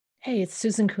Hey, it's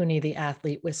Susan Cooney, the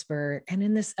Athlete Whisperer. And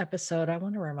in this episode, I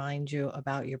want to remind you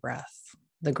about your breath,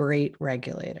 the great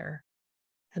regulator.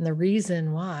 And the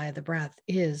reason why the breath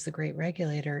is the great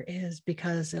regulator is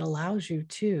because it allows you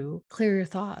to clear your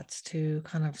thoughts, to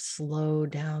kind of slow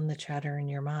down the chatter in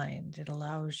your mind. It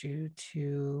allows you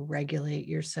to regulate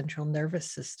your central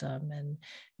nervous system and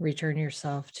return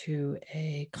yourself to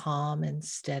a calm and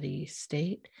steady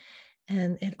state.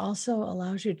 And it also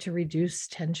allows you to reduce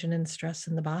tension and stress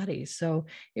in the body. So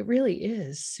it really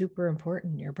is super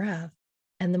important, your breath.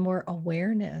 And the more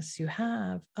awareness you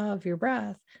have of your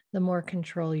breath, the more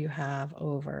control you have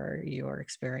over your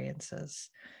experiences.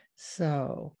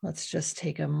 So let's just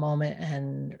take a moment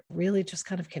and really just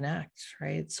kind of connect,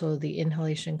 right? So the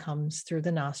inhalation comes through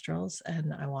the nostrils,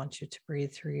 and I want you to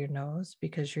breathe through your nose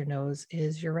because your nose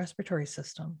is your respiratory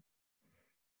system.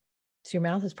 So your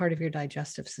mouth is part of your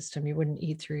digestive system. You wouldn't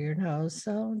eat through your nose,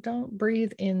 so don't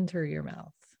breathe in through your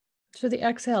mouth. So the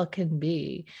exhale can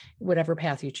be whatever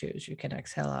path you choose. You can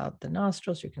exhale out the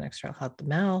nostrils, you can exhale out the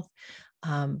mouth,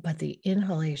 but the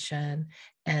inhalation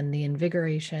and the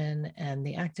invigoration and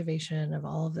the activation of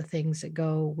all of the things that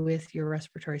go with your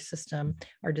respiratory system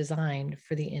are designed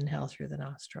for the inhale through the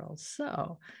nostrils.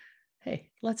 So,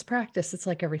 hey, let's practice. It's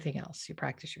like everything else. You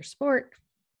practice your sport,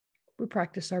 we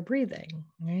practice our breathing,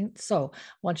 right? So I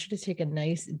want you to take a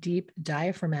nice, deep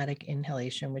diaphragmatic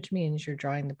inhalation, which means you're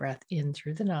drawing the breath in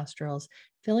through the nostrils,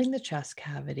 filling the chest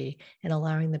cavity, and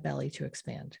allowing the belly to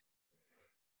expand.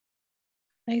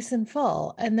 Nice and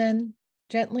full. And then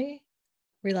gently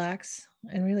relax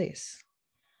and release.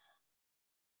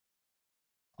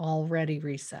 Already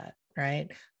reset,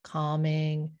 right?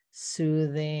 Calming,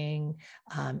 soothing.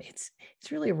 It's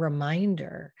really a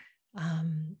reminder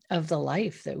of the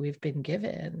life that we've been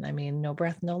given. I mean, no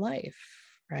breath, no life,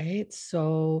 right?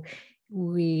 So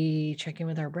we check in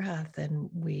with our breath and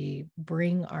we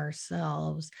bring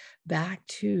ourselves back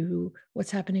to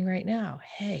what's happening right now.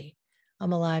 Hey,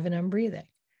 I'm alive and I'm breathing.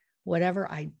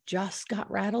 Whatever I just got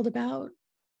rattled about,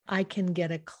 I can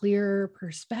get a clearer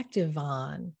perspective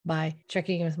on by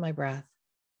checking in with my breath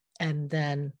and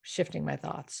then shifting my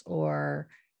thoughts or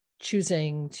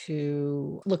choosing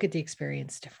to look at the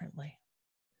experience differently.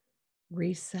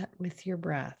 Reset with your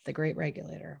breath, the great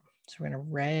regulator. So we're going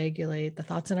to regulate the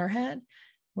thoughts in our head.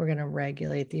 We're going to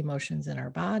regulate the emotions in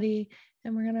our body,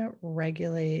 and we're going to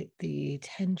regulate the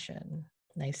tension.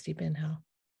 Nice deep inhale.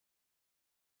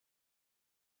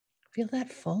 Feel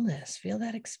that fullness, feel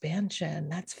that expansion.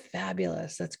 That's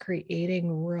fabulous. That's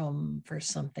creating room for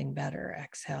something better.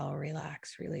 Exhale,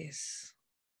 relax, release.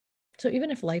 So even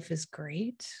if life is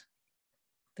great,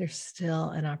 there's still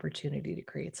an opportunity to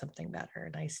create something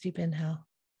better. Nice deep inhale.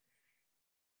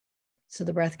 So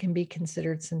the breath can be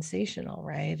considered sensational,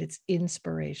 right? It's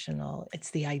inspirational. It's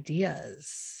the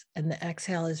ideas. And the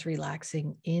exhale is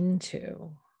relaxing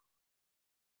into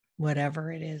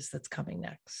whatever it is that's coming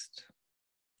next.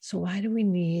 So why do we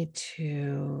need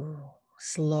to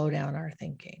slow down our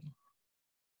thinking?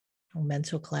 Well,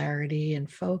 mental clarity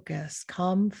and focus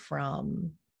come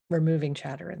from removing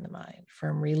chatter in the mind,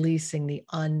 from releasing the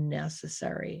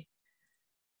unnecessary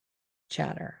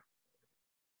chatter.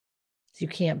 So you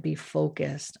can't be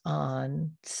focused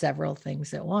on several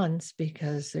things at once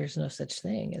because there's no such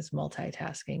thing as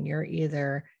multitasking. You're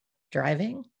either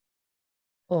driving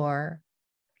or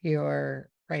you're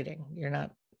writing. You're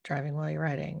not driving while you're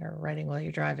writing or writing while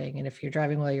you're driving. And if you're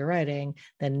driving while you're writing,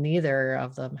 then neither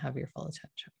of them have your full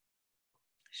attention.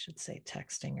 I should say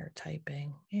texting or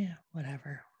typing. Yeah,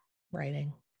 whatever.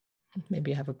 Writing.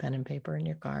 Maybe you have a pen and paper in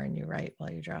your car and you write while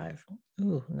you drive.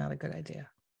 Ooh, not a good idea.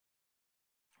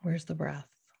 Where's the breath?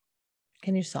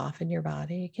 Can you soften your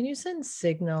body? Can you send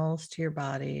signals to your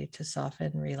body to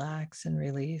soften, relax, and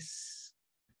release?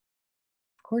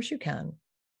 Of course you can.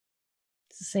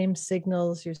 It's the same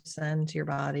signals you send to your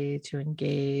body to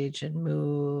engage and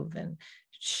move and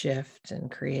shift and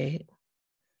create.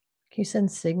 Can you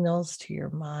send signals to your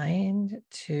mind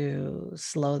to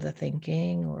slow the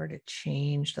thinking or to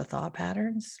change the thought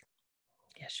patterns?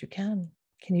 Yes, you can.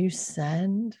 Can you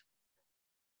send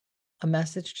a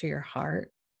message to your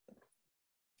heart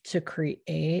to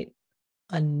create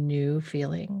a new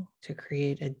feeling, to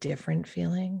create a different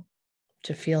feeling,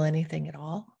 to feel anything at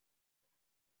all?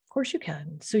 Of course you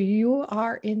can. So you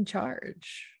are in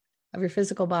charge of your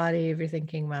physical body, of your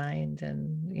thinking mind,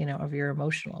 and, of your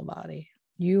emotional body.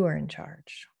 You are in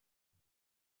charge.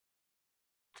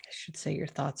 I should say your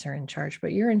thoughts are in charge,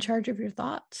 but you're in charge of your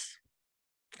thoughts,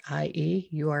 i.e.,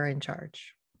 you are in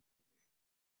charge.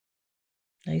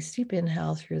 Nice deep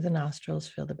inhale through the nostrils,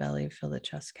 feel the belly, feel the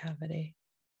chest cavity.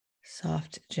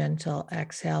 Soft, gentle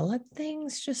exhale. Let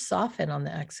things just soften on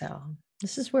the exhale.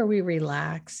 This is where we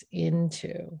relax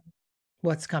into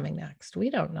what's coming next. We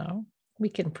don't know. We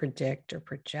can predict or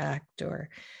project or,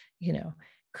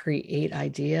 create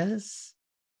ideas.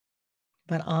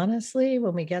 But honestly,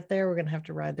 when we get there, we're going to have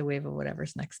to ride the wave of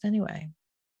whatever's next anyway.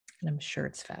 And I'm sure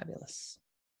it's fabulous.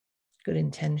 Good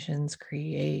intentions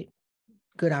create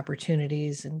good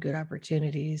opportunities, and good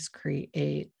opportunities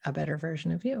create a better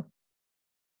version of you.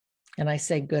 And I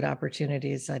say good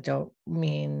opportunities, I don't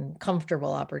mean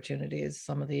comfortable opportunities.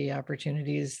 Some of the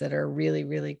opportunities that are really,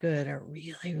 really good are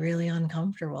really, really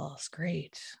uncomfortable. It's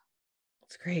great.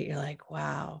 It's great. You're like,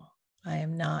 wow, I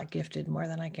am not gifted more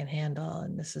than I can handle.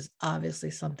 And this is obviously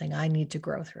something I need to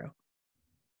grow through.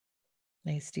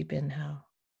 Nice deep inhale.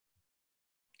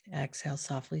 Exhale,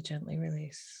 softly, gently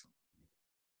release.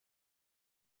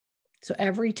 So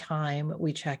every time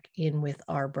we check in with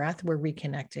our breath, we're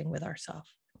reconnecting with ourselves.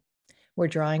 We're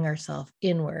drawing ourselves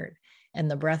inward. And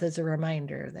the breath is a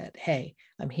reminder that, hey,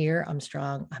 I'm here, I'm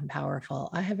strong, I'm powerful.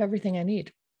 I have everything I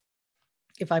need.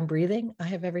 If I'm breathing, I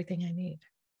have everything I need.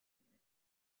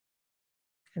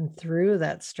 And through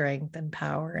that strength and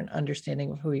power and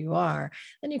understanding of who you are,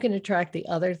 then you can attract the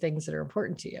other things that are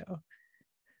important to you.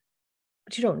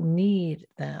 But you don't need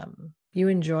them. You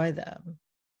enjoy them.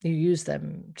 You use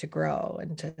them to grow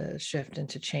and to shift and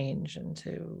to change and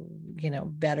to,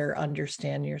 better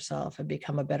understand yourself and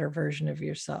become a better version of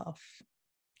yourself.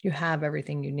 You have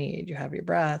everything you need. You have your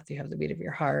breath, you have the beat of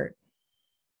your heart.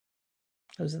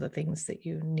 Those are the things that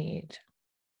you need.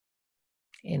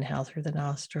 Inhale through the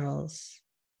nostrils.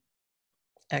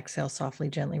 Exhale, softly,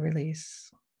 gently release.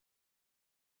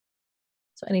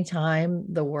 So anytime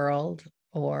the world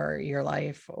or your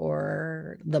life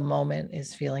or the moment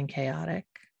is feeling chaotic,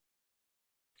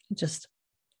 just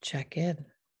check in.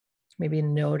 Maybe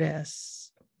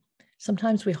notice.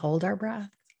 Sometimes we hold our breath.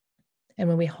 And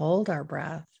when we hold our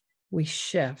breath, we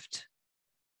shift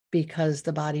because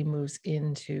the body moves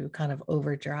into kind of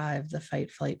overdrive, the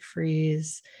fight, flight,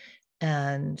 freeze.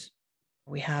 And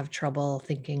we have trouble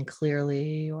thinking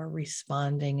clearly or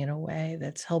responding in a way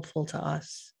that's helpful to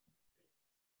us.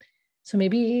 So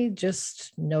maybe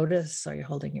just notice, are you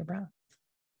holding your breath?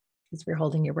 Because if you're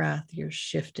holding your breath, you're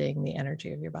shifting the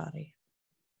energy of your body.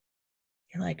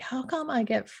 You're like, how come I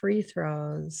get free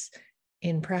throws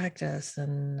in practice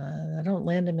and I don't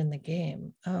land them in the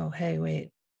game? Oh, hey,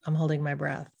 wait, I'm holding my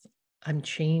breath. I'm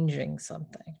changing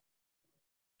something.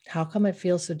 How come it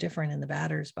feels so different in the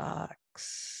batter's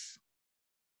box?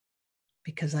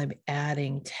 Because I'm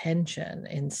adding tension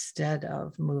instead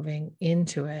of moving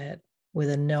into it with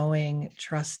a knowing,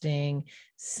 trusting,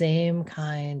 same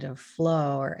kind of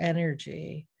flow or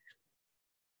energy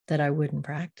that I wouldn't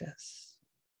practice.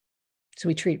 So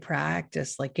we treat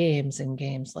practice like games and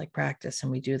games like practice.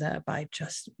 And we do that by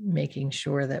just making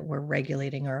sure that we're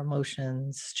regulating our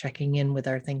emotions, checking in with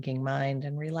our thinking mind,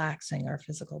 and relaxing our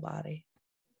physical body.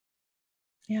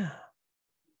 Yeah.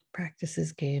 Practice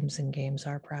is games and games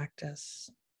are practice.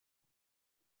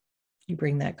 You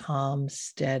bring that calm,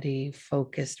 steady,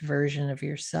 focused version of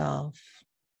yourself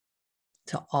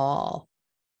to all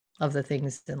of the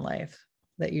things in life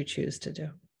that you choose to do.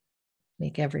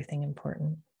 Make everything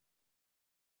important.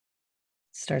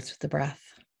 It starts with the breath,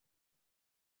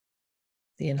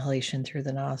 the inhalation through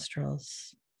the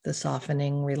nostrils, the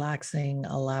softening, relaxing,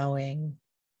 allowing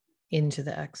into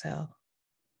the exhale.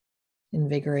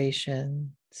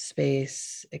 Invigoration,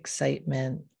 space,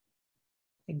 excitement,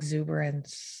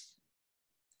 exuberance.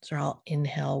 Those are all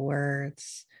inhale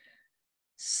words.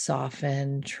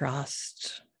 Soften,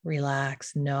 trust,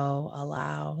 relax, know,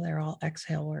 allow. They're all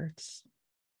exhale words.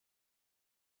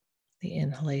 The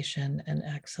inhalation and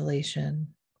exhalation.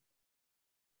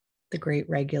 The great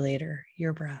regulator,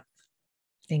 your breath.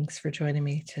 Thanks for joining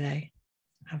me today.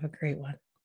 Have a great one.